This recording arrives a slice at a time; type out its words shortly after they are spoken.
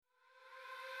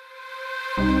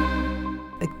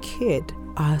A kid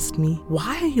asked me,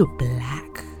 "Why are you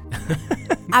black?"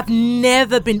 I've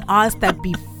never been asked that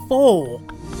before.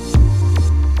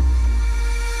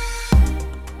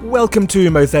 Welcome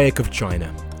to Mosaic of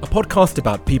China, a podcast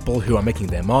about people who are making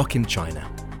their mark in China.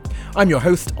 I'm your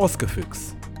host, Oscar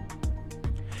Fuchs.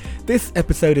 This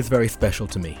episode is very special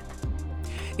to me.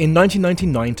 In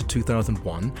 1999 to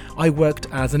 2001, I worked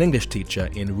as an English teacher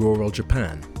in rural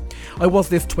Japan. I was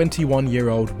this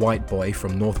 21-year-old white boy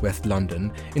from northwest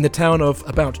London in the town of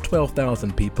about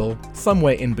 12,000 people,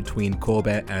 somewhere in between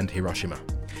Kobe and Hiroshima.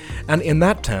 And in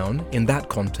that town, in that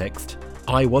context,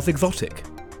 I was exotic.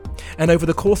 And over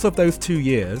the course of those 2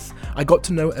 years, I got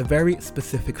to know a very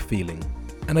specific feeling.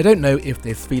 And I don't know if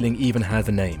this feeling even has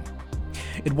a name.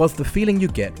 It was the feeling you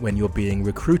get when you're being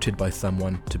recruited by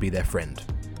someone to be their friend.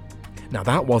 Now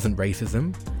that wasn't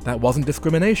racism, that wasn't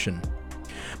discrimination.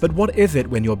 But what is it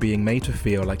when you're being made to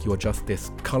feel like you're just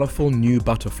this colourful new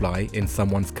butterfly in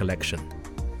someone's collection?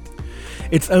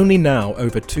 It's only now,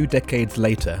 over 2 decades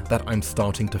later, that I'm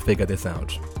starting to figure this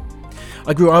out.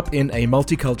 I grew up in a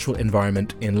multicultural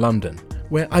environment in London,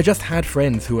 where I just had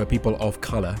friends who were people of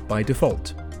colour by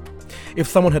default. If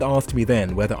someone had asked me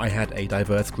then whether I had a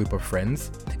diverse group of friends,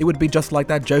 it would be just like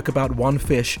that joke about one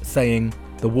fish saying,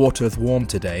 "The water's warm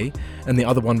today," and the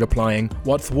other one replying,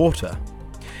 "What's water?"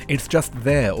 It's just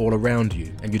there all around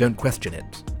you, and you don't question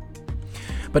it.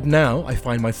 But now I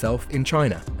find myself in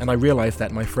China, and I realise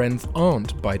that my friends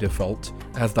aren't, by default,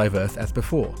 as diverse as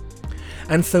before.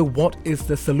 And so what is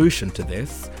the solution to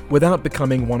this, without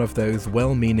becoming one of those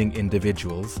well-meaning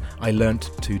individuals I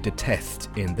learnt to detest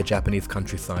in the Japanese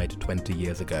countryside 20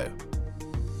 years ago?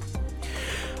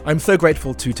 I'm so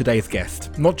grateful to today's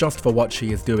guest, not just for what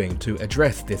she is doing to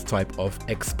address this type of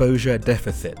exposure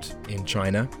deficit in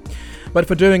China, but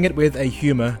for doing it with a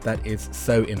humour that is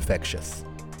so infectious.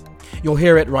 You'll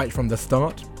hear it right from the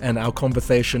start, and our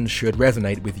conversation should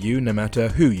resonate with you no matter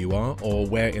who you are or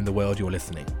where in the world you're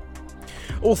listening.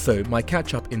 Also, my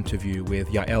catch-up interview with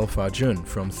Yael Farjun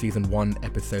from Season 1,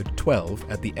 Episode 12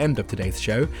 at the end of today's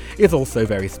show is also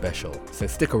very special, so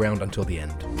stick around until the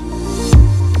end.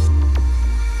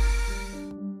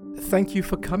 Thank you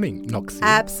for coming, Noxie.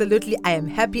 Absolutely. I am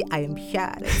happy. I am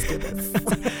here. Let's do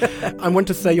this. I want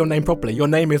to say your name properly. Your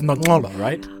name is Noxola,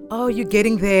 right? Oh, you're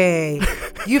getting there.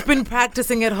 You've been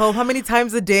practicing at home. How many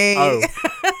times a day? Oh,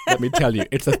 let me tell you.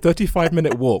 It's a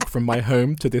 35-minute walk from my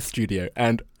home to this studio.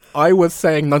 And I was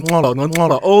saying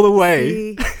Noxola all the way.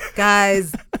 See,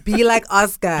 guys, be like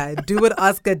Oscar. Do what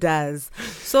Oscar does.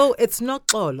 So it's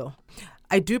Noxolo.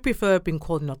 I do prefer being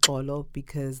called Noxolo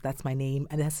because that's my name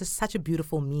and it has such a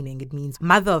beautiful meaning. It means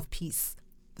mother of peace.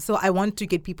 So I want to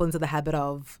get people into the habit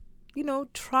of,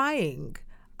 trying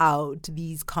out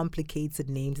these complicated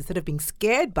names instead of being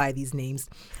scared by these names.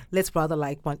 Let's rather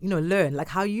learn like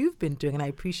how you've been doing, and I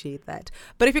appreciate that.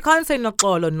 But if you can't say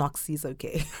Noxolo, Noxie is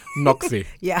okay. Noxie.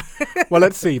 Yeah. Well,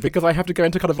 let's see, because I have to go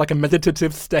into kind of like a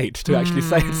meditative state to actually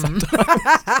say it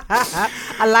sometimes.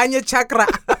 Align your chakra.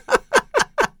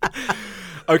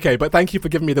 Okay, but thank you for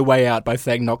giving me the way out by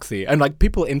saying Noxie. And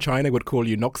people in China would call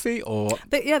you Noxie or...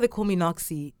 They call me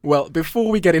Noxie. Well,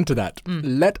 before we get into that,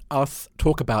 let us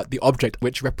talk about the object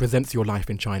which represents your life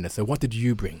in China. So what did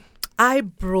you bring?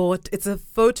 It's a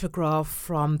photograph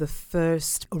from the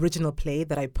first original play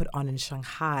that I put on in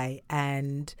Shanghai.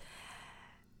 And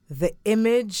the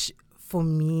image for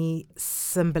me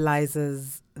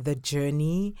symbolizes the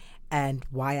journey and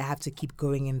why I have to keep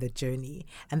going in the journey.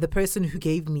 And the person who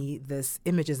gave me this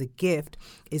image as a gift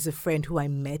is a friend who I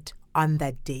met on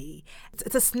that day.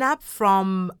 It's a snap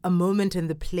from a moment in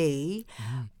the play.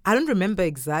 I don't remember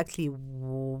exactly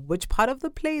which part of the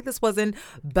play this was in,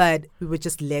 but we were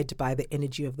just led by the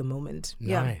energy of the moment.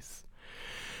 Nice.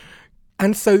 Yeah.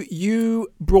 And so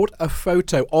you brought a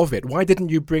photo of it. Why didn't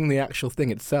you bring the actual thing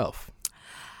itself?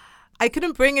 I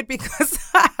couldn't bring it because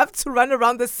I have to run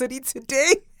around the city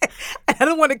today. And I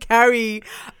don't want to carry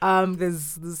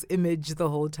this image the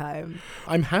whole time.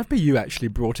 I'm happy you actually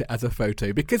brought it as a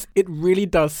photo because it really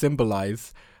does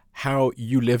symbolize how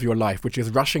you live your life, which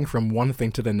is rushing from one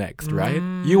thing to the next, right?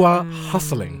 You are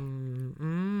hustling.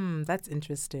 That's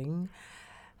interesting.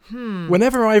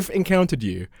 Whenever I've encountered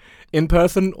you in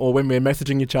person or when we're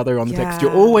messaging each other on the text,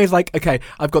 you're always like, okay,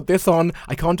 I've got this on,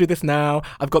 I can't do this now,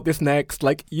 I've got this next.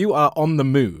 Like, you are on the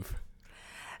move.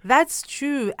 That's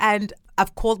true. And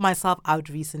I've called myself out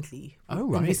recently. Oh,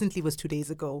 right. And recently was 2 days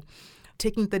ago.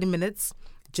 Taking 30 minutes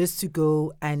just to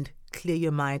go and clear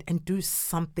your mind and do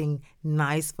something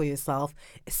nice for yourself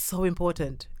is so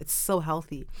important. It's so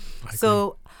healthy.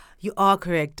 So you are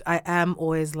correct. I am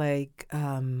always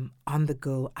on the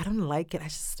go. I don't like it.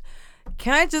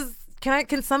 Can I just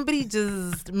Can somebody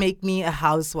just make me a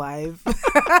housewife?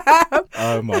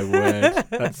 Oh my word.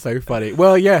 That's so funny.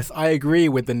 Well, yes, I agree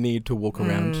with the need to walk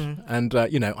around. And,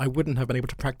 I wouldn't have been able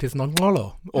to practice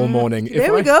Nongolo all morning.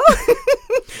 There we go.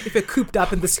 If you're cooped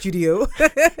up in the studio.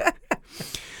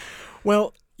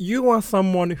 Well, you are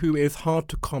someone who is hard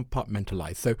to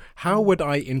compartmentalize. So how would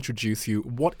I introduce you?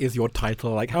 What is your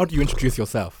title? Like, how do you introduce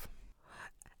yourself?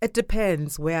 It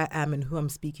depends where I am and who I'm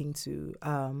speaking to.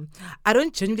 I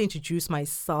don't generally introduce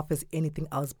myself as anything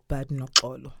else but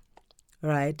Nokolo.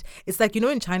 Right? It's like,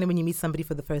 in China when you meet somebody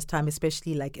for the first time,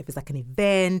 especially like if it's like an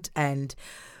event and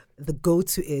the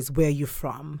go-to is where you're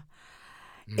from.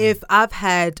 If I've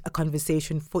had a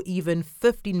conversation for even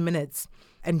 15 minutes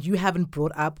and you haven't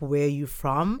brought up where you're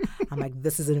from, I'm like,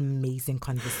 this is an amazing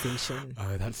conversation.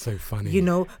 Oh, that's so funny.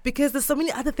 Because there's so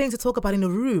many other things to talk about in a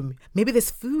room. Maybe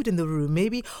there's food in the room.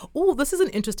 Maybe, this is an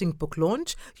interesting book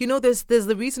launch. There's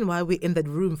the reason why we're in that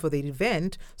room for the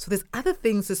event. So there's other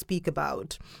things to speak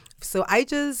about. So I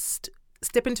just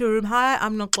step into a room. Hi,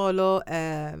 I'm Nokolo,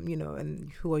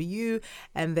 and who are you?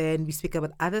 And then we speak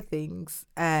about other things.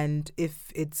 And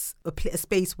if it's a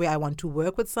space where I want to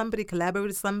work with somebody, collaborate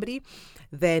with somebody,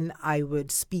 then I would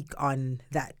speak on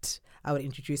that. I would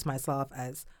introduce myself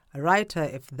as a writer,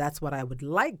 if that's what I would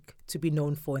like to be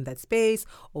known for in that space,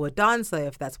 or a dancer,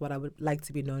 if that's what I would like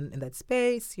to be known in that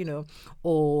space,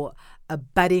 or a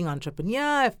budding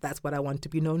entrepreneur, if that's what I want to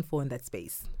be known for in that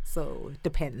space. So it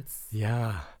depends.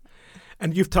 Yeah.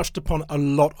 And you've touched upon a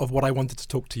lot of what I wanted to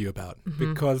talk to you about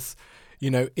because,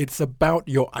 it's about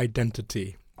your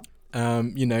identity.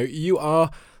 You are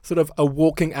sort of a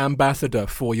walking ambassador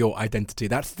for your identity.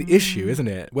 That's the issue, isn't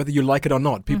it? Whether you like it or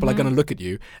not, people are going to look at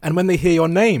you. And when they hear your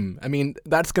name,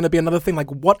 that's going to be another thing.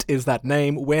 Like, what is that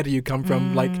name? Where do you come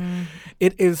from? Like,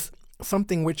 it is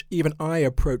something which even I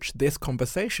approach this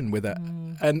conversation with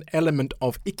an element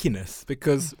of ickiness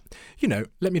because,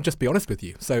 let me just be honest with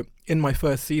you. So in my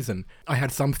first season, I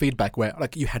had some feedback where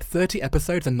like you had 30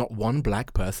 episodes and not one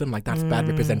black person, like that's bad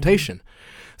representation.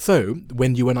 So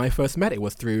when you and I first met, it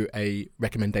was through a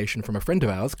recommendation from a friend of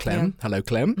ours, Clem. Yeah. Hello,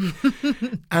 Clem.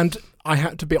 And I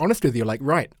had to be honest with you, like,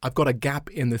 right, I've got a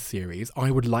gap in this series. I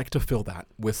would like to fill that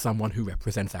with someone who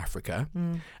represents Africa.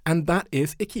 And that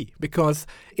is icky because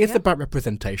it's about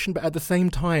representation, but at the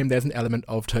same time, there's an element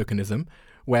of tokenism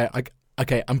where, like,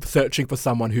 okay, I'm searching for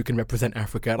someone who can represent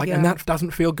Africa, and that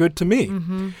doesn't feel good to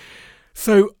me.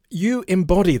 So you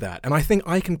embody that, and I think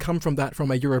I can come from that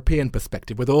from a European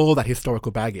perspective with all that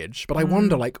historical baggage. But I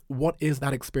wonder, like, what is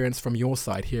that experience from your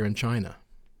side here in China?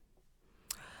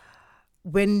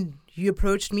 When you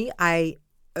approached me, I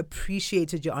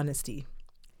appreciated your honesty.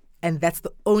 And that's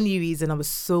the only reason I was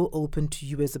so open to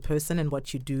you as a person and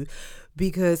what you do.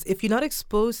 Because if you're not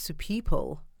exposed to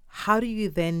people, how do you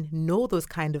then know those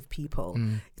kind of people?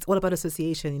 It's all about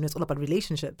association, it's all about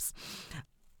relationships.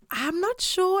 I'm not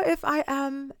sure if I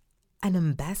am an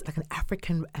ambassador, like an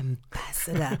African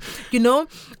ambassador,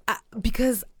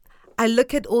 because I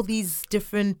look at all these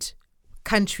different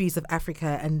countries of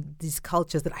Africa and these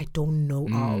cultures that I don't know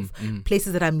of,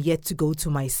 places that I'm yet to go to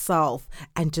myself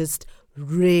and just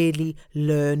really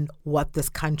learn what this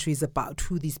country is about,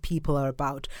 who these people are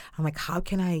about. I'm like, how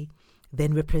can I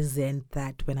then represent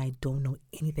that when I don't know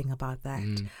anything about that,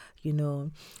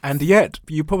 And yet,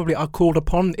 you probably are called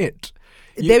upon it.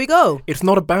 There we go. It's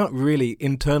not about really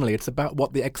internally. It's about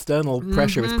what the external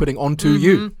pressure is putting onto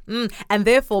you. And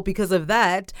therefore, because of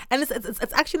that, and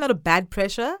it's actually not a bad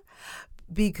pressure,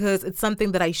 because it's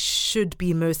something that I should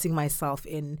be immersing myself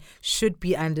in, should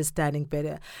be understanding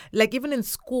better. Like even in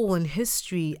school, in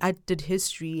history, I did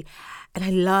history, and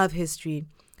I love history.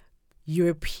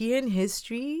 European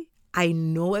history, I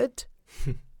know it.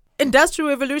 Industrial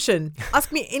Revolution.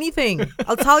 Ask me anything.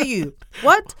 I'll tell you.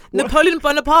 What? Napoleon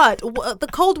Bonaparte. The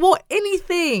Cold War.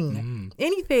 Anything.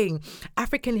 Anything.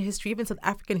 African history, even South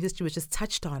African history was just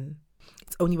touched on.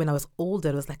 It's only when I was older,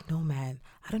 I was like, no, man,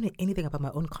 I don't know anything about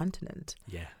my own continent.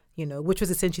 Yeah. Which was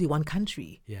essentially one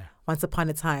country. Yeah. Once upon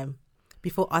a time,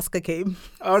 before Oscar came.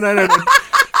 Oh, no.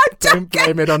 Don't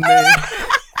blame it on me.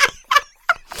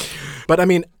 But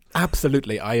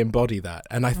absolutely, I embody that.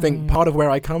 And I think part of where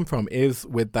I come from is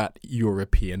with that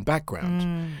European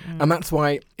background. And that's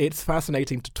why it's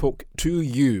fascinating to talk to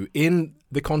you in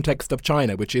the context of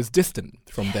China, which is distant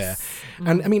from there.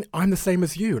 And I'm the same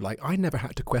as you. Like, I never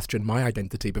had to question my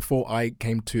identity before I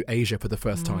came to Asia for the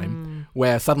first time,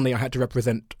 where suddenly I had to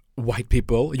represent white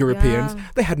people, Europeans.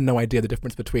 They had no idea the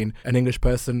difference between an English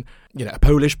person, a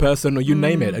Polish person, or you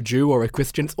name it, a Jew or a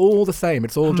Christian. It's all the same.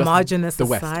 It's all homogenous just the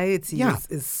West. Society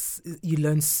is you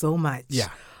learn so much. Yeah.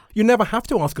 you never have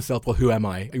to ask yourself, well, who am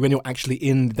I, when you're actually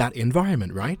in that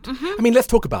environment, right? Mm-hmm. I mean, let's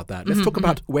talk about that. Let's talk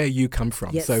about where you come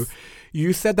from. Yes. So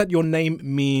you said that your name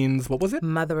means, what was it?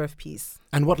 Mother of Peace.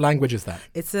 And what language is that?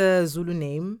 It's a Zulu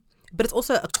name, but it's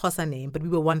also a Xhosa name, but we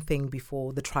were one thing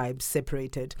before the tribes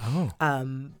separated. Oh.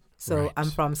 So I'm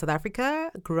Right. from South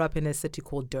Africa, grew up in a city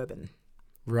called Durban.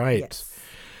 Right. Yes.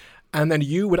 And then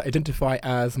you would identify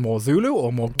as more Zulu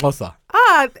or more Xhosa?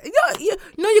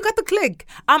 You got the click.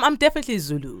 I'm definitely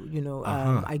Zulu.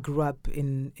 Uh-huh. I grew up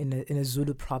in a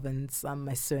Zulu province.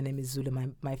 My surname is Zulu.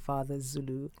 My father's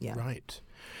Zulu. Yeah, Right.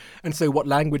 And so what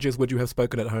languages would you have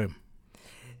spoken at home?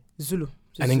 Zulu.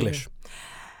 Just And Zulu. English?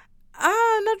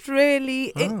 Not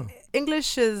really. Oh.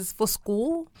 English is for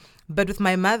school, but with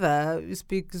my mother, we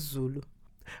speak Zulu.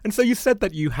 And so you said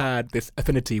that you had this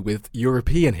affinity with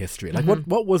European history. Like,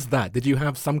 what was that? Did you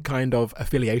have some kind of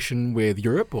affiliation with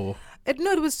Europe, or? It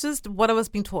was just what I was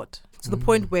being taught, to the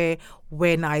point where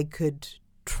when I could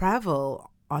travel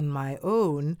on my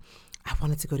own, I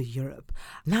wanted to go to Europe.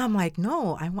 Now I'm like,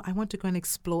 no, I want to go and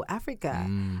explore Africa.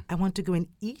 I want to go and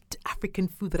eat African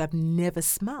food that I've never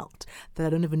smelt, that I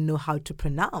don't even know how to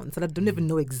pronounce, that I don't even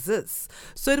know exists.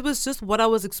 So it was just what I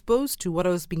was exposed to, what I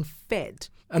was being fed.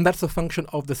 And that's a function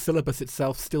of the syllabus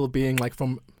itself still being like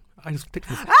from... I just picked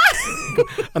this.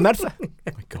 And that's... Oh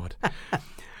my God.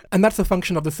 And that's a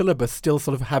function of the syllabus still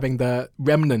sort of having the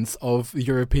remnants of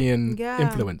European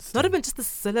influence. Not even just the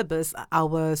syllabus.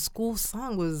 Our school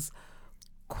song was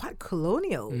quite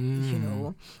colonial,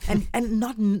 and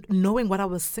not knowing what I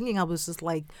was singing, I was just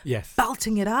like Yes.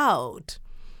 belting it out.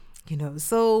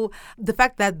 So the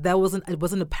fact that it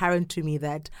wasn't apparent to me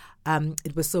that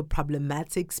it was so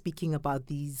problematic speaking about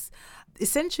these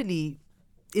essentially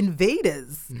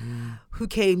invaders who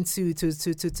came to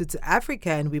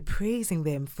Africa, and we're praising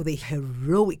them for their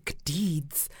heroic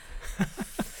deeds.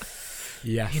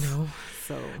 Yes.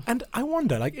 So And I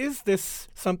wonder, like, is this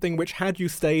something which, had you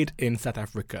stayed in South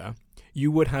Africa, you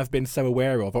would have been so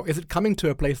aware of? Or is it coming to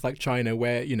a place like China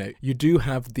where, you do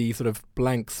have the sort of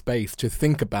blank space to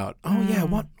think about,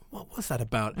 what was that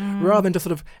about? Rather than just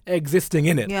sort of existing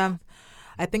in it. yeah.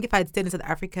 I think if I had stayed in South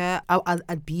Africa,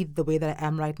 I'd be the way that I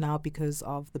am right now because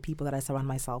of the people that I surround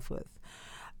myself with.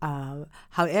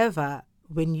 However,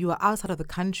 when you are outside of the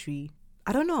country,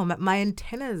 I don't know, my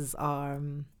antennas are,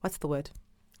 what's the word?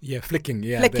 Yeah, flicking.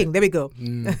 Yeah, Flicking, there we go.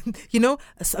 Mm.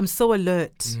 I'm so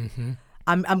alert. Mm-hmm.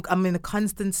 I'm in a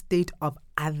constant state of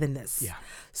otherness. Yeah.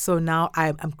 So now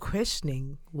I'm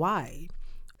questioning why.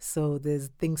 So there's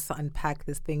things to unpack,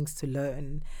 there's things to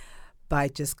learn by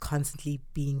just constantly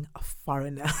being a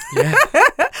foreigner. Yeah.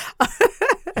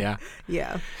 Yeah.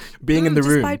 Yeah. Being in the just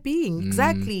room. by being.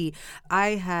 Exactly. I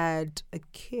had a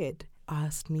kid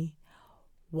ask me,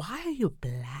 why are you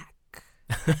black?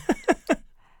 And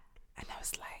I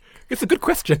was like, It's a good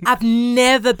question. I've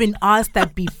never been asked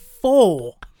that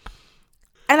before.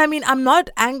 And I mean, I'm not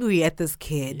angry at this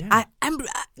kid. Yeah. I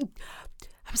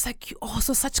was like,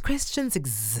 so such questions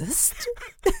exist?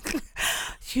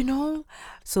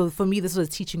 So for me, this was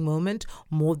a teaching moment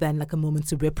more than like a moment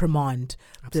to reprimand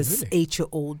this Absolutely.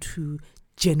 8-year-old who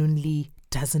genuinely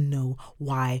doesn't know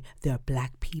why there are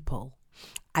black people.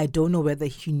 I don't know whether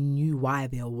he knew why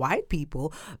there are white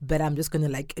people, but I'm just going to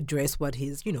like address what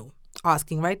he's,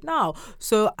 asking right now.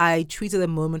 So I treated the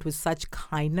moment with such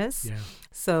kindness. Yeah.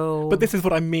 So, But this is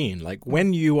what I mean. Like,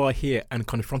 when you are here and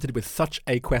confronted with such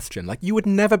a question, like, you would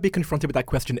never be confronted with that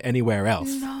question anywhere else.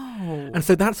 no. And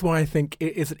so that's why I think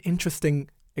it is an interesting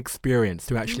experience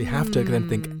to actually have to then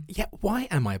think, why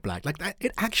am I black? Like,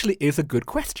 it actually is a good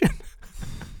question.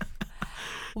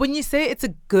 When you say it's a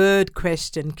good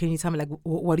question, can you tell me, like,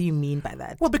 what do you mean by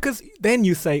that? Well, because then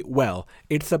you say, well,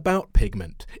 it's about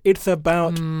pigment. It's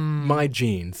about my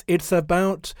genes. It's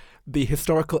about the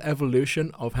historical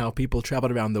evolution of how people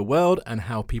traveled around the world and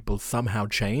how people somehow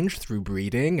changed through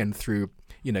breeding and through,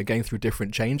 going through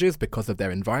different changes because of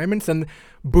their environments. And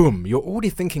boom, you're already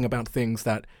thinking about things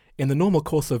that in the normal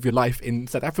course of your life in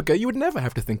South Africa, you would never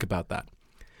have to think about that.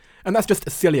 And that's just a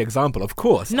silly example, of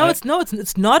course. No, it's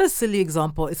not a silly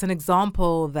example. It's an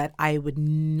example that I would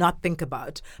not think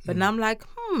about. But now I'm like,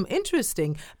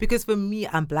 interesting. Because for me,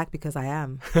 I'm black because I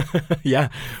am. Yeah.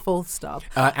 Full stop.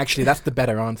 Actually, that's the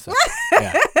better answer.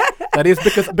 Yeah. That is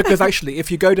because actually, if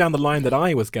you go down the line that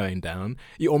I was going down,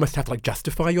 you almost have to like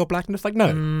justify your blackness. Like,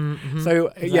 no.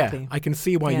 So, Exactly. I can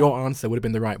see why your answer would have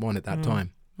been the right one at that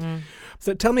time.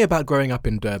 So tell me about growing up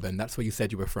in Durban. That's where you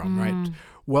said you were from, right?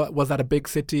 Was that a big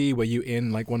city? Were you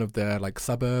in like one of the like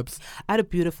suburbs? I had a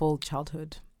beautiful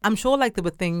childhood. I'm sure like there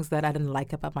were things that I didn't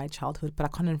like about my childhood, but I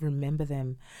can't even remember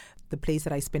them. The place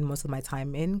that I spent most of my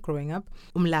time in growing up,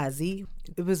 Umlazi,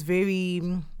 it was very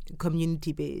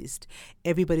community based.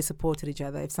 Everybody supported each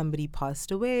other. If somebody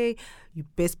passed away, you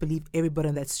best believe everybody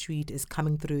on that street is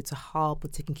coming through to help or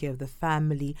taking care of the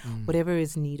family, whatever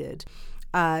is needed.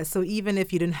 So even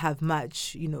if you didn't have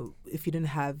much, if you didn't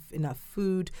have enough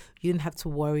food, you didn't have to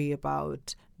worry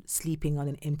about sleeping on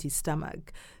an empty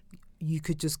stomach. You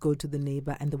could just go to the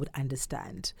neighbor and they would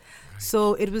understand. Right.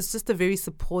 So it was just a very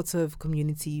supportive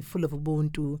community full of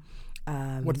Ubuntu.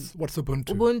 What's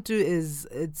Ubuntu?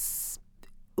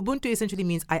 Ubuntu essentially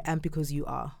means I am because you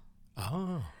are.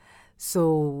 Ah.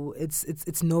 So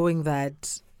it's knowing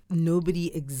that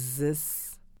nobody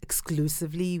exists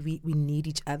exclusively. We need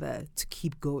each other to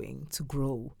keep going, to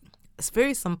grow. It's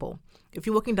very simple. If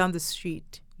you're walking down the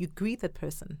street, you greet that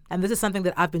person. And this is something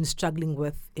that I've been struggling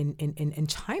with in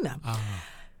China.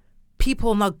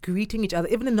 People not greeting each other.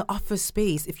 Even in the office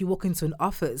space, if you walk into an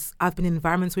office, I've been in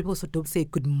environments where people also don't say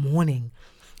good morning.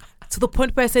 To the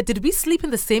point where I said, did we sleep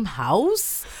in the same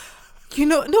house?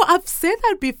 No, I've said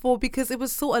that before because it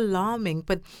was so alarming.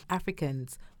 But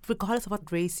Africans, regardless of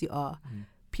what race you are,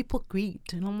 people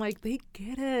greet. And I'm like, they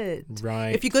get it.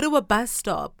 Right. If you go to a bus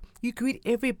stop, you greet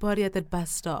everybody at that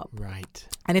bus stop. Right.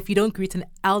 And if you don't greet an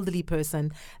elderly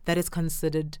person, that is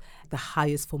considered the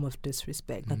highest form of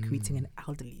disrespect, not greeting an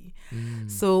elderly.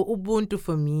 So Ubuntu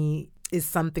for me is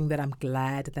something that I'm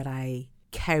glad that I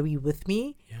carry with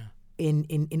me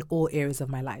in all areas of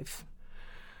my life.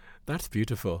 That's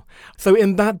beautiful. So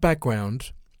in that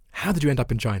background, how did you end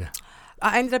up in China?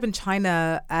 I ended up in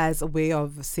China as a way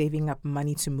of saving up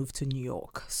money to move to New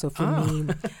York. So for me,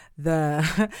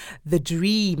 the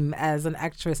dream as an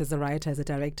actress, as a writer, as a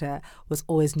director was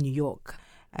always New York.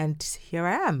 And here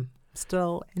I am,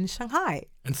 still in Shanghai.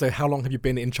 And so how long have you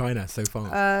been in China so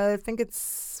far? I think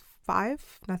it's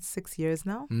 5, not 6 years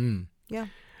now. Yeah.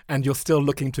 And you're still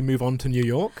looking to move on to New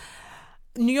York?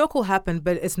 New York will happen,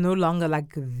 but it's no longer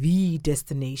like the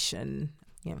destination.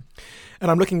 Yeah. And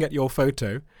I'm looking at your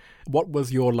photo. What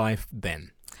was your life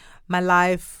then? My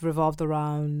life revolved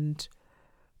around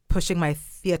pushing my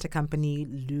theatre company,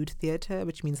 Lude Theatre,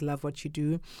 which means love what you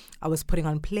do. I was putting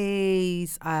on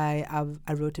plays. I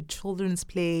wrote a children's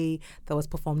play that was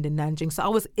performed in Nanjing. So I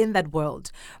was in that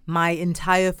world. My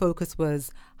entire focus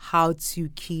was how to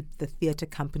keep the theatre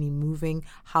company moving,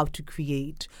 how to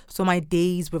create. So my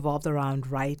days revolved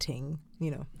around writing,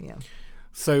 yeah.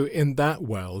 So in that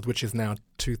world, which is now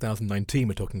 2019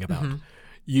 we're talking about,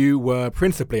 you were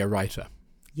principally a writer.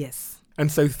 Yes. And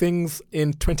so things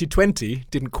in 2020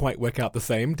 didn't quite work out the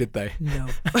same, did they? No.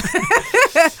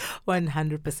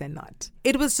 100% not.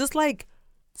 It was just like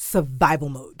survival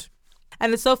mode.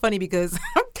 And it's so funny because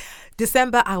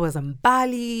December, I was in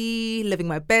Bali, living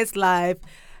my best life.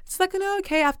 It's like,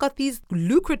 okay, I've got these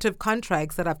lucrative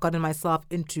contracts that I've gotten myself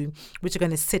into, which are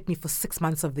going to set me for 6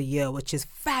 months of the year, which is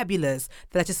fabulous,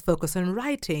 that I just focus on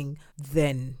writing.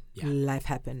 Then life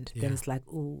happened. Then it's like,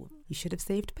 oh, you should have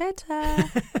saved better.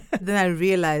 Then I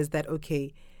realized that,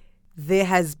 okay, there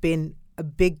has been a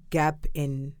big gap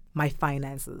in my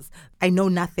finances. I know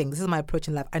nothing. This is my approach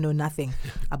in life. I know nothing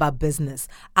about business.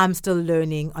 I'm still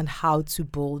learning on how to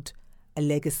build a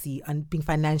legacy and being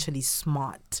financially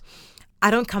smart. I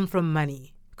don't come from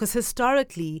money because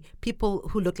historically, people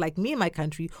who look like me in my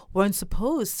country weren't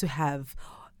supposed to have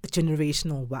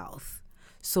generational wealth.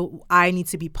 So I need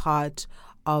to be part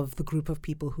of the group of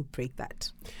people who break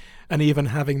that. And even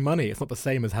having money, it's not the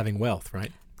same as having wealth,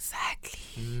 right? Exactly.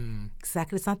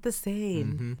 Exactly. It's not the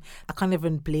same. I can't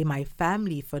even blame my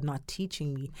family for not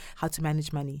teaching me how to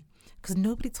manage money because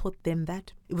nobody taught them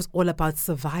that. It was all about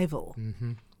survival.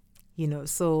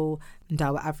 So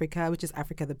Ndawa Africa, which is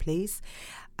Africa the Place,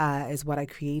 is what I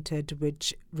created,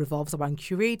 which revolves around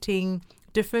curating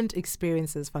different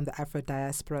experiences from the Afro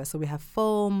diaspora. So we have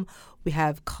film, we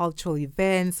have cultural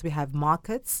events, we have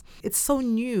markets. It's so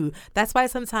new. That's why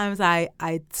sometimes I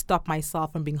stop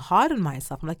myself from being hard on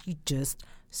myself. I'm like, you just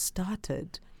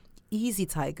started. Easy,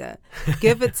 Tiger.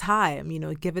 Give it time,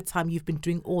 give it time. You've been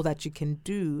doing all that you can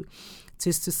do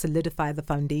just to solidify the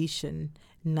foundation.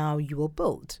 Now you will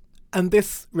build. And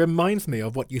this reminds me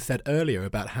of what you said earlier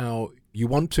about how you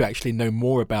want to actually know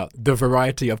more about the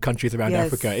variety of countries around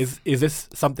Africa. Is this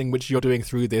something which you're doing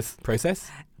through this process?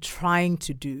 Trying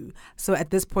to do. So at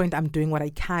this point, I'm doing what I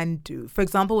can do. For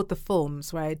example, with the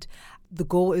films, right? The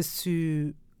goal is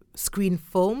to screen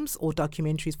films or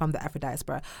documentaries from the Afro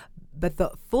diaspora. But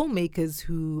the filmmakers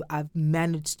who I've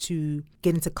managed to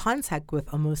get into contact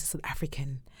with are mostly South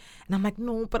African. And I'm like,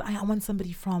 no, but I want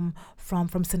somebody from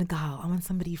Senegal. I want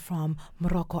somebody from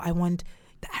Morocco. I want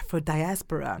the Afro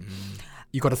diaspora.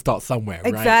 You got to start somewhere,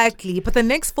 right? Exactly. But the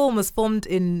next film was filmed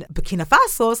in Burkina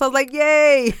Faso. So I was like,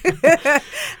 yay.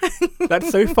 That's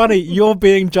so funny. You're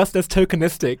being just as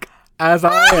tokenistic as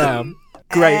I am.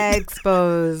 Great.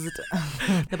 Exposed.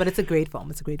 No, but it's a great film.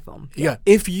 It's a great film. Yeah.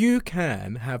 If you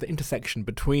can have the intersection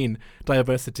between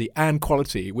diversity and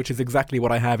quality, which is exactly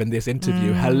what I have in this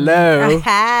interview, hello,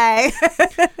 Hi.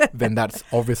 then that's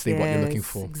obviously what you're looking Yes,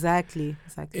 for. Exactly.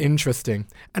 Interesting.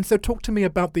 And so talk to me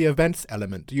about the events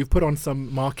element. You've put on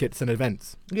some markets and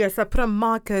events. Yes, I put on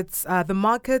markets. The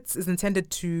markets is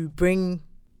intended to bring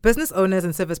business owners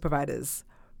and service providers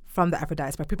from the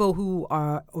Afro-diaspora, people who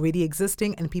are already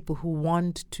existing and people who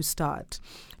want to start.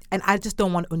 And I just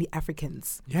don't want only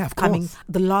Africans coming.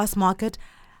 The last market,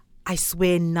 I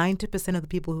swear 90% of the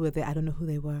people who were there, I don't know who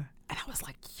they were. And I was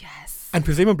like, yes. And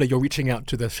presumably you're reaching out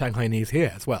to the Shanghainese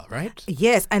here as well, right?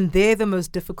 Yes, and they're the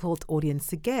most difficult audience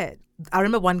to get. I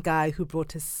remember one guy who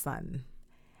brought his son.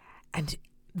 And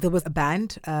there was a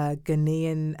band,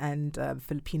 Ghanaian and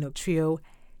Filipino trio.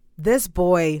 This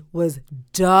boy was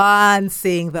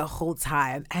dancing the whole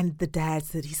time. And the dad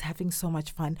said, he's having so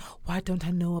much fun. Why don't I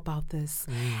know about this?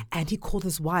 And he called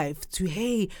his wife to,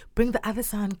 hey, bring the other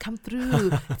son, come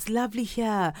through. It's lovely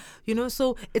here. You know,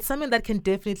 so it's something that can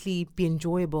definitely be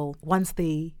enjoyable once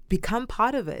they become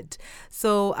part of it.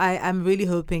 So I'm really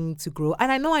hoping to grow.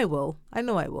 And I know I will.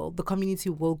 The community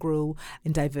will grow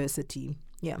in diversity.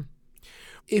 Yeah.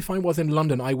 If I was in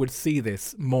London, I would see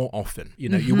this more often. You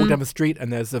know, you walk down the street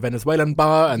and there's a Venezuelan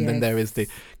bar and then there is the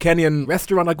Kenyan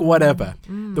restaurant, like whatever.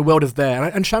 The world is there.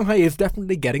 And Shanghai is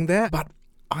definitely getting there. But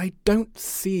I don't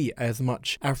see as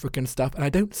much African stuff and I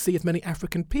don't see as many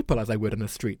African people as I would on the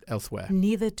street elsewhere.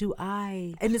 Neither do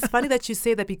I. And it's funny that you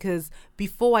say that because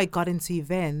before I got into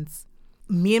events,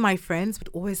 me and my friends would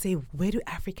always say, where do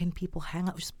African people hang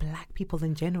out? Just black people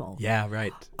in general. Yeah,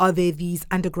 right. Are there these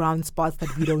underground spots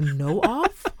that we don't know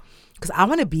of? Because I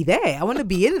want to be there. I want to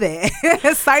be in there.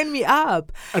 Sign me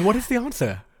up. And what is the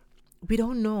answer? We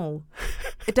don't know.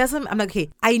 It doesn't, I'm like, okay,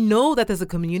 I know that there's a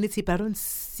community, but I don't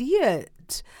see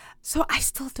it. So I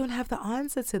still don't have the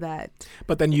answer to that.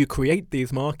 But then you create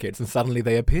these markets and suddenly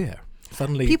they appear.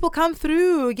 Suddenly people come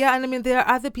through. Yeah. And I mean, there are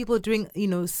other people doing,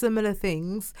 similar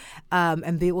things.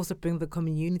 And they also bring the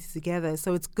community together.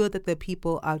 So it's good that there are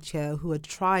people out here who are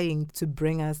trying to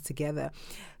bring us together.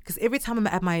 Because every time I'm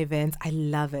at my events, I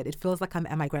love it. It feels like I'm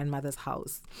at my grandmother's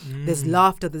house. There's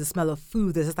laughter, there's the smell of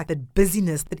food, there's just like that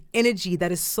busyness, that energy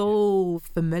that is so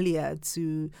familiar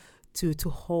to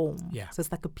home. Yeah. So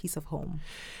it's like a piece of home.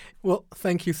 Well,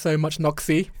 thank you so much,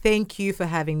 Noxie. Thank you for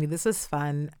having me. This was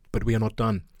fun. But we are not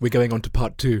done. We're going on to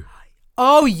part 2.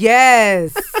 Oh,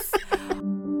 yes.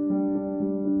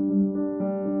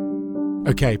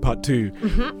 Okay, part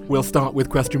 2. We'll start with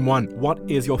question 1. What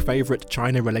is your favorite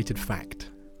China-related fact?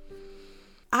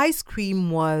 Ice cream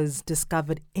was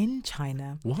discovered in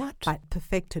China. What? But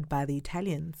perfected by the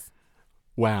Italians.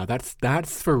 Wow,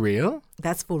 that's for real?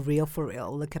 That's for real, for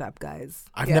real. Look it up, guys.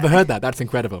 I've never heard that. That's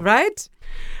incredible. Right?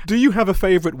 Do you have a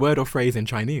favorite word or phrase in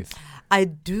Chinese? I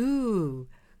do.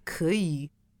 可以.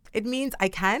 It means I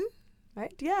can,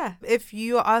 right? Yeah. If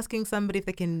you're asking somebody if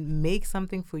they can make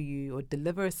something for you or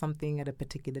deliver something at a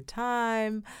particular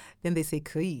time, then they say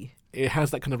可以. It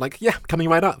has that kind of like, yeah, coming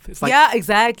right up. It's like, yeah,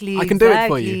 exactly. I can do it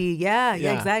for you. Yeah,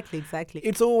 exactly.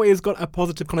 It's always got a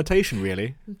positive connotation,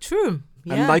 really. True.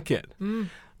 Yeah. I like it.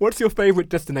 What's your favorite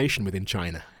destination within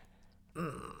China?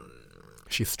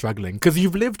 She's struggling because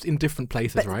you've lived in different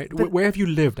places, right? Where have you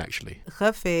lived actually?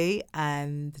 Hefei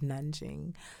and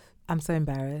Nanjing. I'm so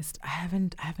embarrassed. I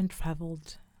haven't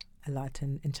traveled a lot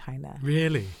in China.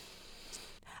 Really?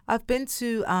 I've been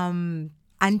to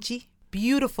Anji.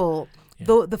 Beautiful. Yeah.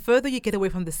 Though the further you get away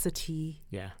from the city,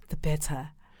 the better,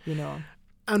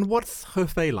 And what's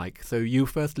Hefei like? So you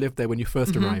first lived there when you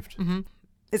first arrived.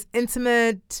 It's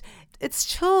intimate. It's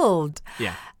chilled.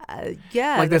 Yeah.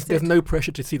 Yeah. Like there's no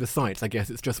pressure to see the sights, I guess.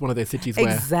 It's just one of those cities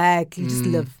where... Exactly. Just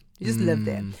live. You just live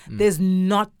there. There's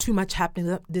not too much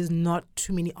happening. There's not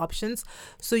too many options.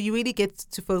 So you really get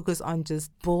to focus on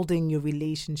just building your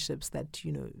relationships that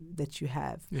you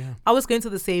have. Yeah. I was going to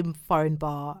the same foreign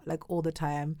bar like all the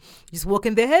time. Just walk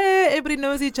in there, hey, everybody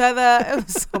knows each other.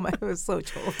 It was so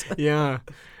chilled. Yeah.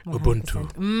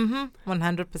 100%. Ubuntu.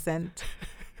 100%.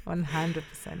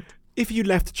 100%. If you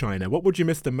left China, what would you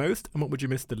miss the most and what would you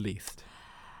miss the least?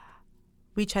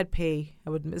 WeChat Pay, I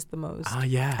would miss the most. Ah,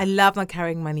 yeah. I love not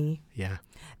carrying money. Yeah.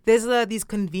 There's these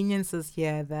conveniences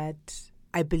here that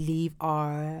I believe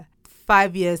are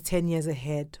 5 years, 10 years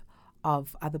ahead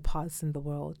of other parts in the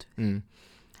world. The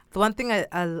one thing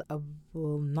I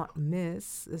will not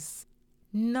miss is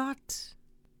not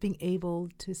being able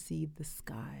to see the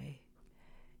sky.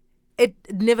 it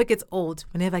never gets old.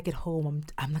 Whenever I get home,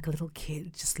 I'm like a little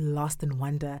kid, just lost in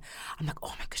wonder. I'm like,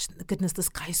 oh my goodness, the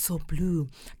sky is so blue.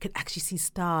 I can actually see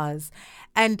stars.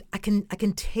 And I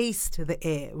can taste the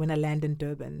air when I land in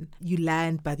Durban. You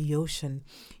land by the ocean.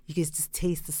 You can just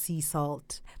taste the sea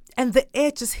salt. And the air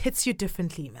just hits you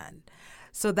differently, man.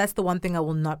 So that's the one thing I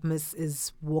will not miss,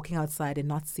 is walking outside and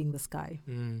not seeing the sky.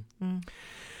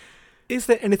 Is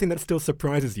there anything that still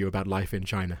surprises you about life in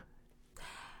China?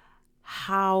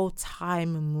 How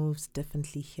time moves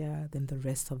differently here than the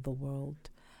rest of the world.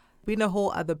 We're in a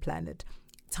whole other planet.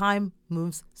 Time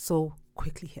moves so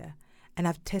quickly here. And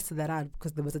I've tested that out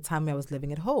because there was a time where I was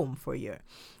living at home for a year.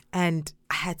 And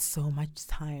I had so much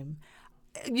time.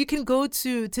 You can go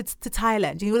to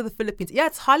Thailand. You can go to the Philippines. Yeah,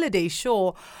 it's holiday,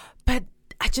 sure. But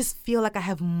I just feel like I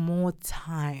have more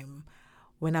time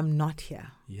when I'm not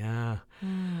here. Yeah.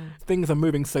 Things are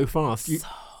moving so fast.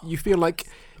 You feel like,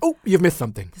 oh, you've missed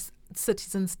something. This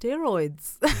city's on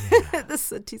steroids. Yeah. The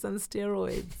city's on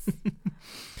steroids.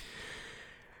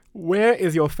 Where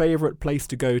is your favourite place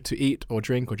to go to eat or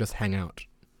drink or just hang out?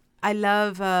 I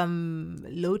love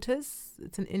Lotus.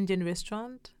 It's an Indian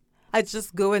restaurant. I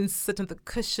just go and sit on the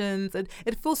cushions. And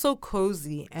it feels so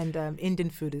cozy. And Indian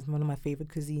food is one of my favorite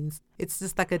cuisines. It's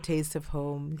just like a taste of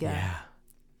home. Yeah.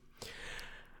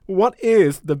 What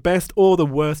is the best or the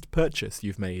worst purchase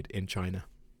you've made in China?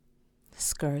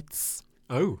 Skirts.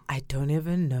 Oh. I don't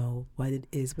even know what it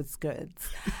is with skirts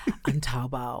on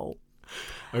Taobao.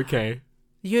 Okay.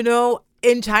 You know,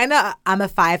 in China, I'm a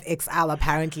 5XL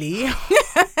apparently.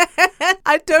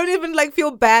 I don't even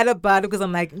feel bad about it because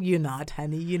I'm like, you're not,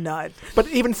 honey, you're not. But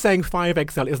even saying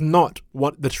 5XL is not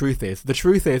what the truth is. The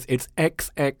truth is it's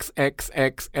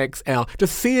XXXXXL.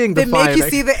 Just seeing the 5X. They make you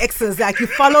see the X's, like you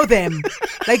follow them.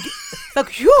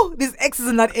 Phew, these X's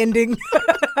are not ending.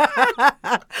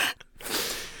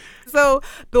 So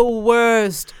the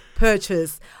worst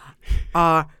purchase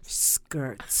are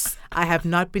skirts. I have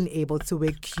not been able to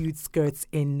wear cute skirts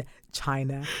in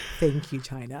China. Thank you,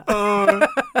 China. Oh,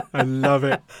 I love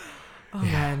it. Oh,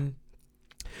 yeah. Man.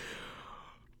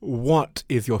 What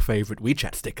is your favorite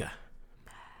WeChat sticker?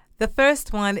 The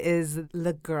first one is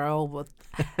the girl with...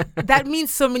 That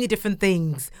means so many different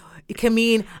things. It can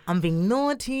mean I'm being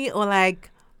naughty or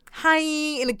hi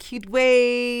in a cute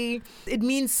way. It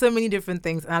means so many different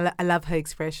things. And I love her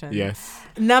expression. Yes.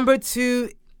 Number 2,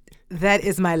 that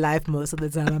is my life most of the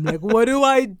time. I'm like, what do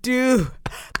I do?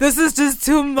 This is just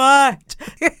too much.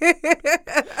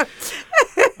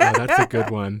 Oh, that's a good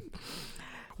one.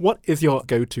 What is your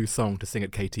go-to song to sing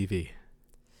at KTV?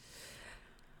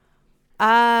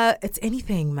 It's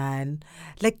anything, man.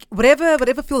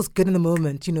 Whatever feels good in the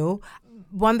moment, you know.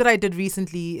 One that I did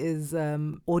recently is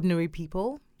Ordinary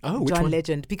People. Oh, which John one?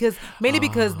 Legend. Because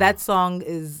that song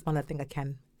is one I think I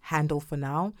can handle for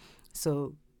now.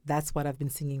 So that's what I've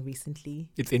been singing recently.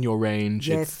 It's in your range.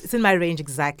 Yes, it's in my range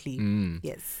exactly.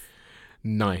 Yes.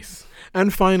 Nice.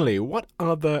 And finally, what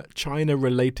other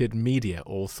China-related media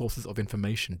or sources of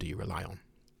information do you rely on?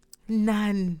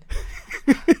 None.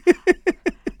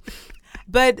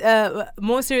 But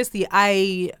more seriously,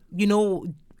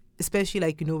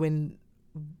 especially when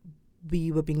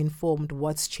we were being informed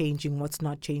what's changing, what's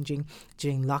not changing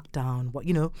during lockdown,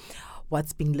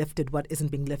 what's being lifted, what isn't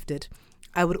being lifted.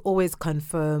 I would always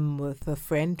confirm with a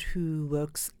friend who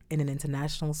works in an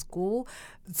international school.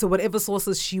 So whatever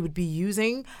sources she would be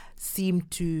using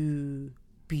seemed to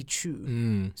be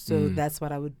true. That's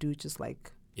what I would do, just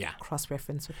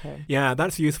cross-reference with her. Yeah,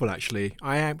 that's useful actually.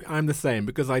 I'm the same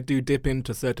because I do dip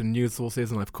into certain news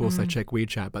sources and of course I check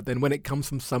WeChat. But then when it comes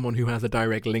from someone who has a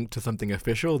direct link to something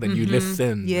official, then you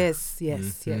listen. Yes.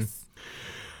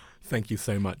 Thank you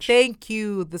so much. Thank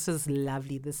you. This is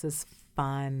lovely. This is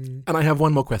fun. And I have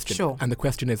one more question. Sure. And the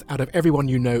question is, out of everyone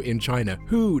you know in China,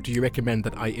 who do you recommend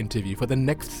that I interview for the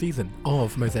next season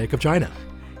of Mosaic of China?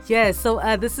 Yeah, so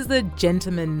this is a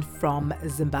gentleman from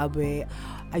Zimbabwe.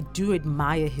 I do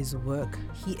admire his work.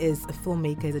 He is a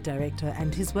filmmaker, he's a director,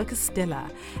 and his work is stellar.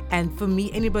 And for me,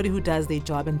 anybody who does their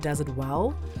job and does it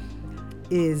well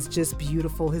is just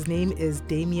beautiful. His name is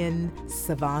Damien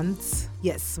Savant.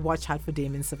 Yes, watch out for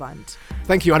Damien Savant.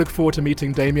 Thank you. I look forward to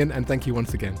meeting Damien, and thank you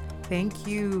once again. Thank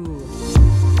you.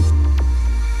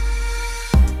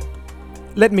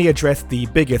 Let me address the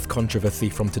biggest controversy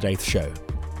from today's show.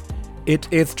 It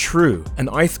is true, an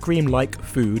ice cream-like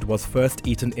food was first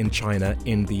eaten in China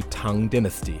in the Tang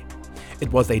Dynasty.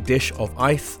 It was a dish of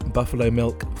ice, buffalo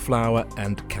milk, flour,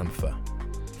 and camphor.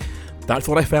 That's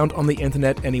what I found on the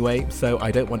internet anyway, so I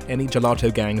don't want any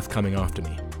gelato gangs coming after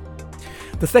me.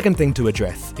 The second thing to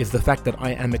address is the fact that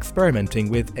I am experimenting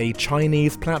with a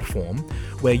Chinese platform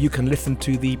where you can listen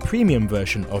to the premium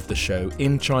version of the show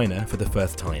in China for the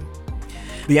first time.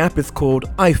 The app is called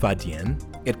iFadian.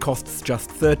 It costs just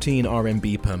 13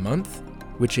 RMB per month,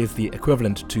 which is the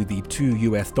equivalent to the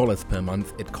 $2 per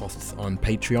month it costs on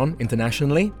Patreon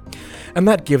internationally, and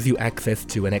that gives you access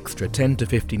to an extra 10 to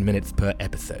 15 minutes per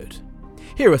episode.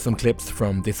 Here are some clips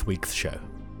from this week's show.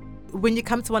 When you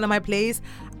come to one of my plays,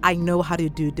 I know how to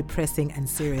do depressing and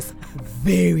serious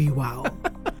very well.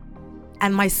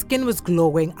 And my skin was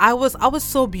glowing. I was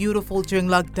so beautiful during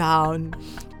lockdown.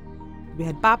 We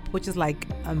had bap, which is like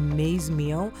a maize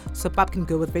meal. So bap can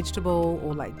go with vegetable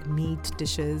or like meat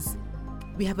dishes.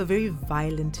 We have a very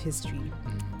violent history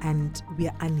and we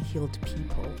are unhealed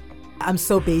people. I'm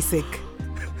so basic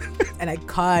and I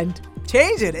can't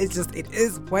change it. It's just, it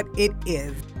is what it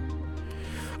is.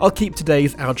 I'll keep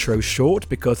today's outro short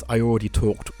because I already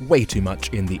talked way too much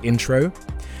in the intro.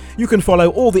 You can follow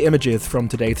all the images from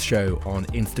today's show on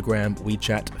Instagram,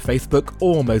 WeChat, Facebook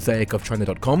or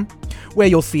mosaicofchina.com, where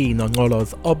you'll see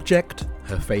Nangolo's object,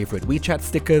 her favourite WeChat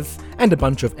stickers, and a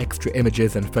bunch of extra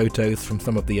images and photos from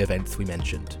some of the events we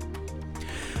mentioned.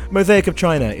 Mosaic of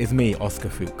China is me, Oscar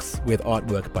Fuchs, with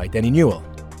artwork by Denny Newell.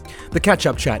 The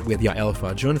catch-up chat with Yael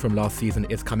Farjun from last season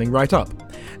is coming right up,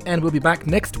 and we'll be back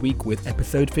next week with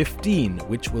episode 15,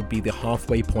 which will be the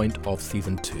halfway point of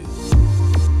season 2.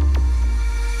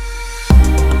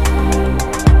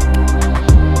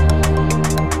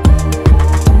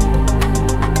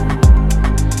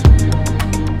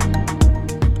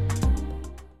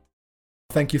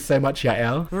 Thank you so much,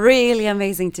 Yael. Really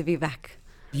amazing to be back.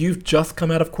 You've just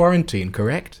come out of quarantine,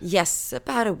 correct? Yes,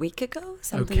 about a week ago,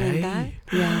 something like that.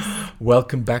 Yes.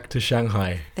 Welcome back to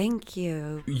Shanghai. Thank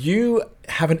you. You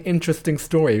have an interesting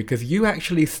story because you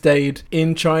actually stayed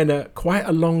in China quite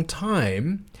a long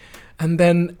time and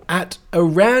then at a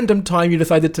random time you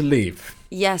decided to leave.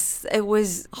 Yes, it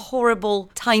was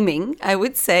horrible timing, I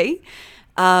would say.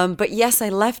 But yes, I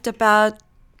left about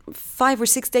 5 or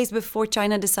 6 days before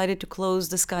China decided to close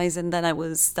the skies, and then I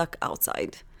was stuck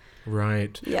outside.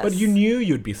 Right. Yes. But you knew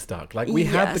you'd be stuck. Like, we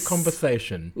had the Yes.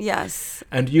 conversation. Yes.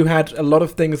 And you had a lot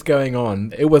of things going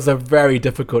on. It was a very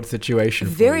difficult situation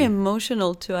for Very you.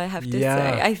 emotional too, I have to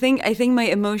Yeah. say. I think my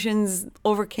emotions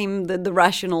overcame the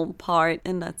rational part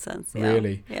in that sense. Yeah.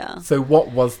 Really? Yeah. So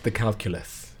what was the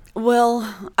calculus?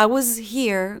 Well, I was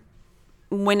here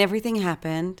when everything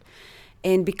happened,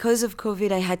 and because of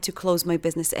COVID, I had to close my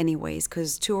business anyways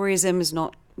because tourism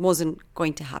wasn't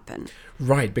going to happen.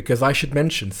 Right, because I should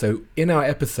mention, so in our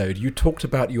episode, you talked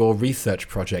about your research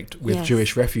project with Yes.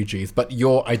 Jewish refugees, but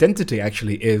your identity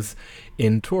actually is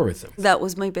in tourism. That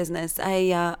was my business.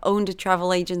 I owned a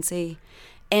travel agency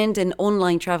and an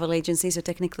online travel agency, so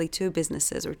technically 2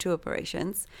 businesses or 2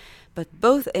 operations, but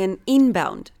both in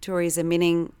inbound tourism,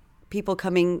 meaning people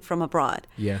coming from abroad.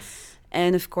 Yes.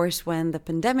 And of course, when the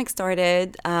pandemic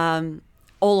started,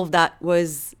 all of that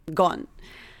was gone.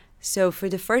 So for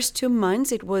the first 2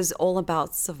 months, it was all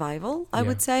about survival, I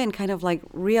would say, and kind of like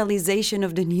realization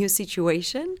of the new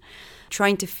situation,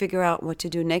 trying to figure out what to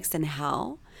do next and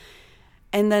how.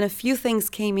 And then a few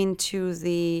things came into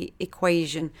the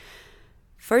equation.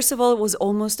 First of all, it was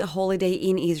almost a holiday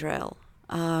in Israel,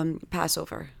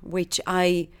 Passover, which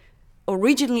I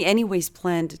originally anyways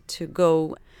planned to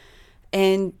go.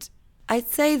 And I'd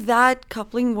say that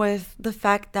coupling with the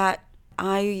fact that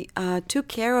I took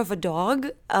care of a dog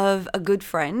of a good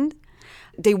friend.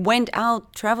 They went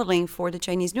out traveling for the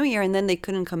Chinese New Year and then they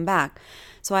couldn't come back.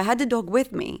 So I had the dog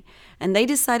with me and they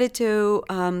decided to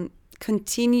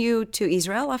continue to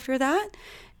Israel after that.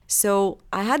 So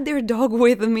I had their dog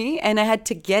with me and I had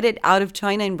to get it out of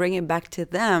China and bring it back to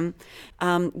them.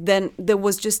 Then there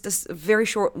was just this very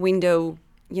short window,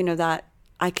 that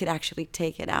I could actually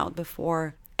take it out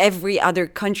before every other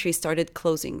country started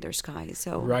closing their skies.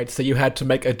 So Right, so you had to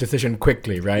make a decision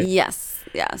quickly, right? yes.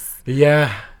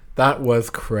 Yeah, that was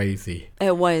crazy.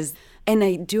 It was. And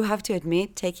I do have to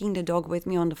admit, taking the dog with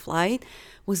me on the flight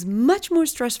was much more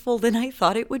stressful than I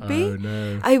thought it would be. Oh,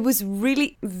 no. I was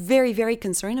really very, very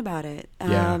concerned about it.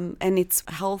 Yeah. And its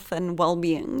health and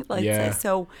well-being, let's Yeah. say.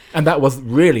 So And that was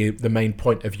really the main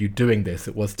point of you doing this.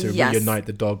 It was to Yes. reunite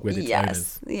the dog with its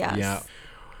owners. Yes. Yeah.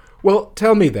 Well,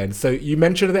 tell me then. So you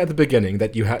mentioned at the beginning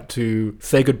that you had to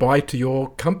say goodbye to your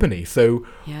company. So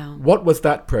Yeah. what was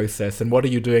that process and what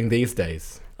are you doing these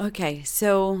days? Okay,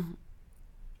 so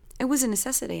it was a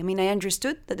necessity. I mean, I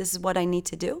understood that this is what I need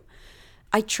to do.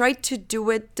 I tried to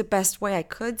do it the best way I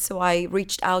could. So I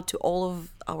reached out to all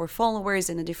of our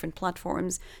followers in the different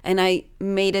platforms and I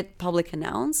made it public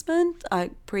announcement,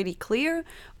 pretty clear,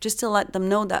 just to let them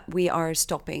know that we are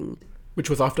stopping. Which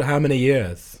was after how many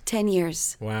years? 10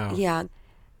 years. Wow. Yeah.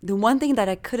 The one thing that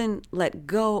I couldn't let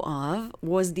go of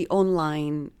was the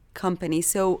online company.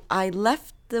 So I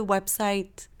left the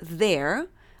website there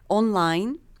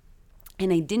online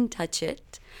and I didn't touch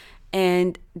it.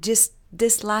 And just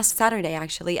this last Saturday,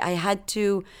 actually, I had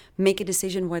to make a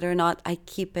decision whether or not I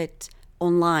keep it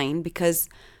online because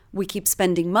we keep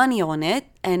spending money on it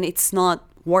and it's not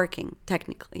working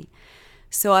technically.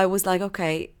 So I was like,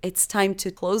 okay, it's time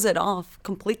to close it off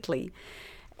completely.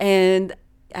 And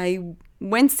I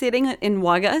went sitting in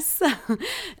Wagas.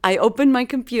 I opened my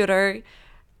computer.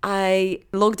 I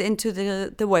logged into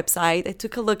the website. I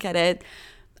took a look at it.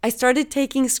 I started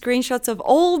taking screenshots of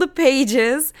all the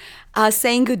pages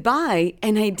saying goodbye.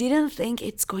 And I didn't think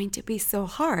it's going to be so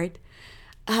hard.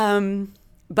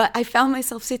 But I found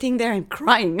myself sitting there and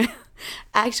crying,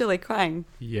 actually crying.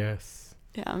 Yes.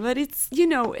 Yeah, but it's, you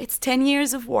know, it's 10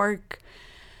 years of work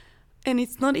and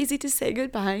it's not easy to say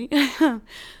goodbye,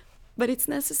 but it's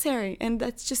necessary. And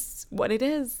that's just what it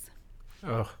is.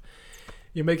 Oh,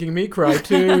 you're making me cry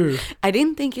too. I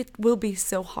didn't think it will be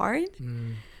so hard,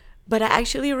 but I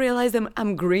actually realized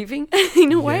I'm grieving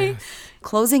in a way.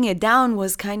 Closing it down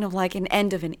was kind of like an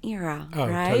end of an era,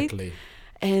 right? Totally.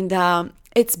 And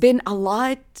it's been a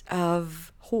lot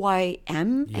of who I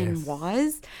am and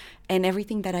was and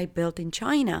everything that I built in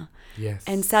China. Yes.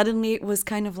 And suddenly it was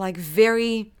kind of like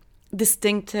very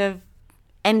distinctive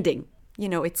ending. You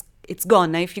know, it's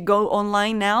gone. Now, if you go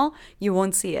online now, you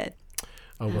won't see it.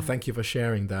 Oh, well, thank you for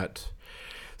sharing that.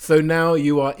 So now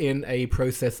you are in a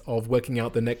process of working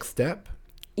out the next step?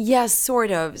 Yes,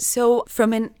 sort of. So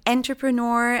from an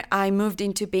entrepreneur, I moved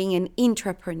into being an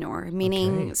intrapreneur,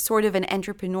 meaning sort of an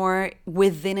entrepreneur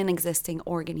within an existing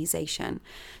organization.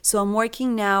 So I'm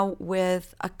working now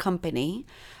with a company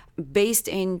based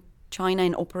in China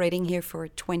and operating here for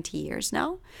 20 years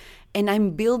now. And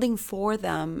I'm building for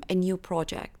them a new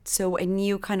project. So a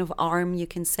new kind of arm, you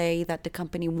can say, that the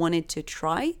company wanted to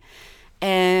try.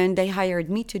 And they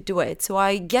hired me to do it. So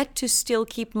I get to still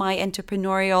keep my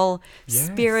entrepreneurial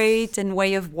spirit and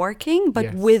way of working,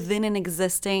 but within an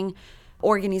existing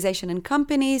organization and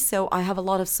company. So I have a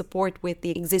lot of support with the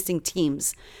existing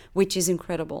teams, which is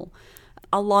incredible.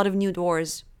 A lot of new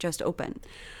doors just open.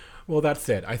 Well, that's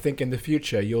it. I think in the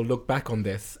future, you'll look back on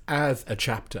this as a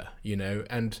chapter, you know,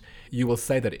 and you will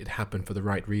say that it happened for the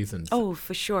right reasons. Oh,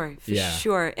 for sure. For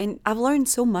sure. And I've learned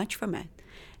so much from it.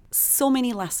 So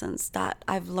many lessons that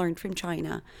I've learned from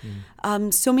China.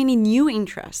 So many new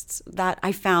interests that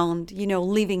I found, you know,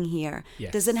 living here.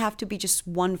 It doesn't have to be just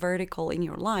one vertical in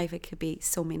your life. It could be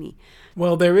so many.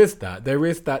 Well, there is that. There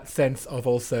is that sense of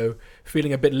also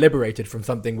feeling a bit liberated from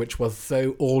something which was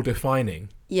so all-defining.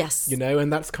 Yes. You know,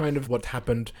 and that's kind of what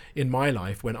happened in my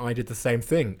life when I did the same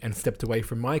thing and stepped away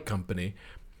from my company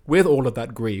with all of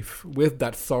that grief, with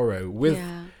that sorrow, with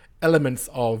elements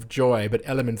of joy, but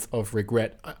elements of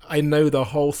regret. I know the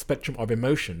whole spectrum of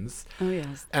emotions. Oh,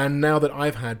 yes. And now that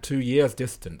I've had 2 years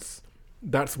distance,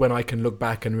 that's when I can look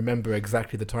back and remember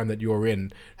exactly the time that you're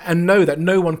in and know that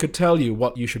no one could tell you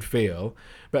what you should feel,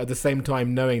 but at the same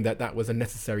time knowing that that was a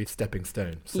necessary stepping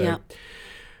stone. So,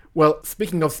 well,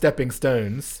 speaking of stepping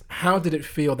stones, how did it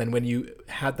feel then when you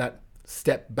had that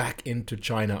step back into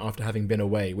China after having been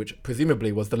away, which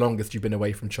presumably was the longest you've been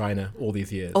away from China all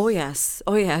these years? Oh, yes.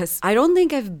 Oh, yes. I don't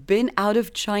think I've been out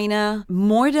of China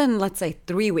more than, let's say,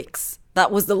 3 weeks.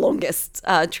 That was the longest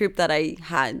trip that I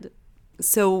had.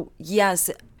 So, yes,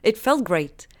 it felt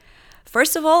great.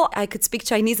 First of all, I could speak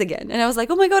Chinese again. And I was like,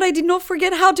 oh, my God, I did not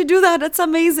forget how to do that. That's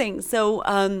amazing.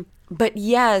 So, but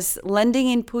yes, landing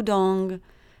in Pudong,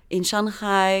 in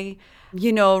Shanghai,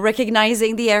 you know,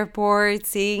 recognizing the airport,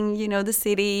 seeing, you know, the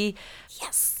city.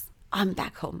 Yes, I'm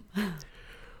back home.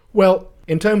 Well,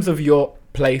 in terms of your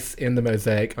place in the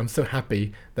Mosaic, I'm so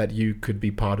happy that you could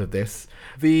be part of this.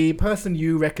 The person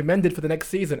you recommended for the next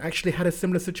season actually had a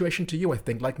similar situation to you, I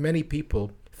think. Like many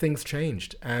people, things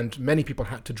changed and many people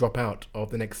had to drop out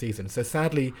of the next season. So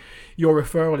sadly, your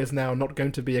referral is now not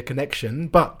going to be a connection,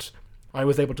 but I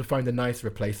was able to find a nice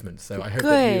replacement, so I hope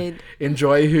that you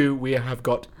enjoy who we have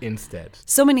got instead.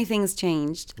 So many things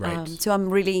changed, right? So I'm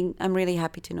really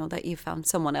happy to know that you found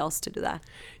someone else to do that.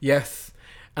 Yes,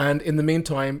 and in the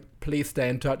meantime, please stay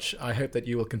in touch. I hope that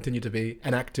you will continue to be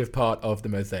an active part of the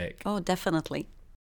Mosaic. Oh, definitely.